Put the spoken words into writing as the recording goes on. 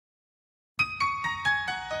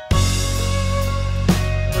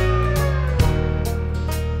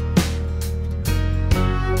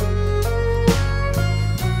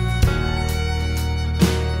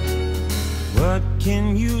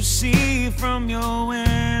from your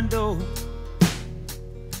window.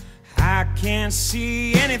 I can't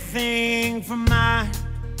see anything from mine.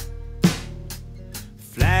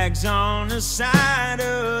 Flags on the side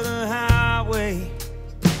of the highway,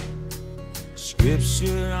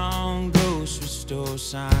 scripture on grocery store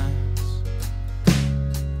signs.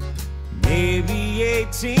 Maybe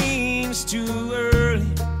 18's too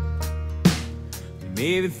early,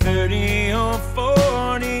 maybe 30 or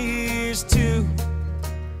 40 years too.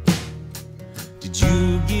 Did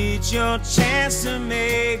you get your chance to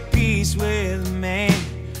make peace with a man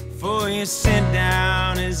before you sent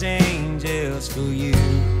down his angels for you?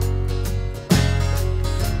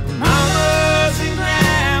 Mamas and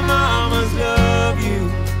grandmamas love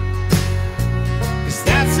you, 'cause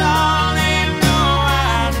that's all they know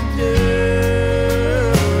how to do.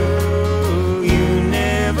 You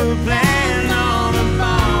never planned on the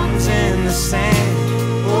bombs in the sand,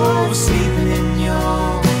 or sleeping in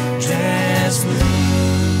your dress blues.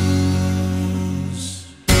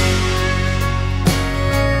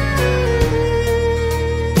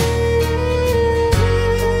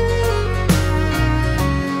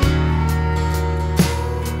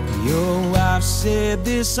 Said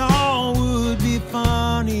this all would be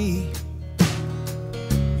funny.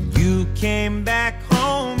 You came back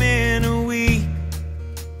home in a week.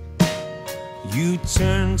 You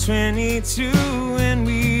turned 22 and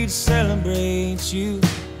we'd celebrate you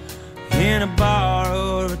in a bar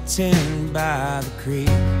or a tent by the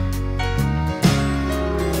creek.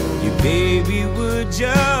 Your baby would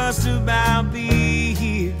just about be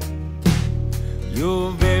here.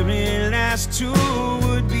 Your very last tour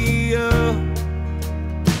would be up.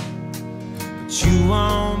 You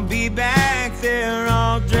won't be back there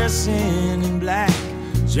all dressing in black,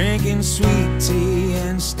 drinking sweet tea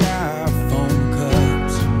and styrofoam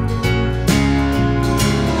cups.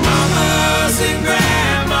 Mamas and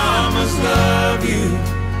grandmamas love you.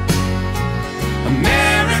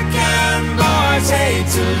 American boys hate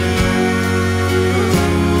to lose.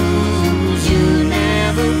 You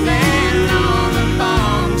never planned on the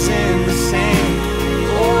bombs in the sand,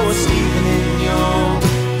 or sleeping in your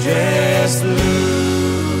dress blues.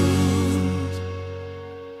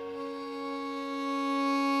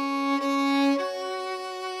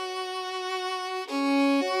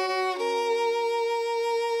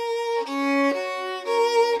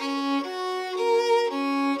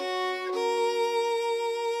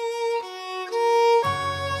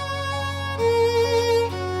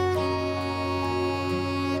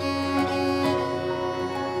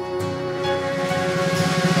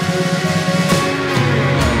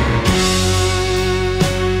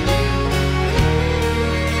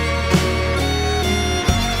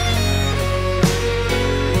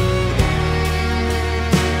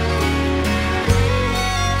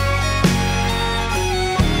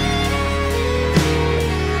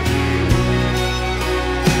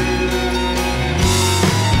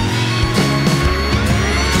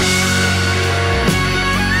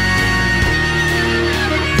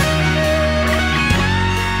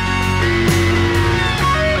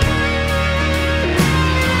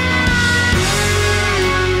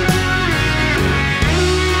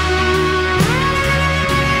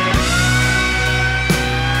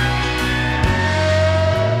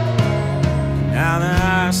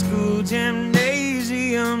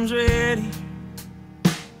 Gymnasium's ready,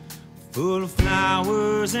 full of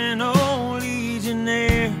flowers and old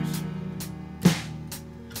legionnaires.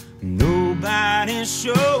 Nobody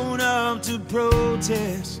showed up to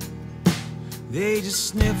protest, they just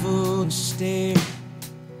sniffled and stared.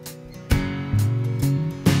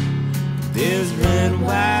 There's red,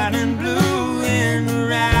 white, and blue in the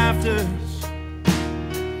rafters.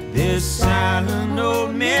 There's silent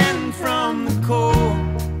old men from the cold.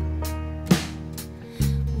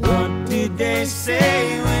 What did they say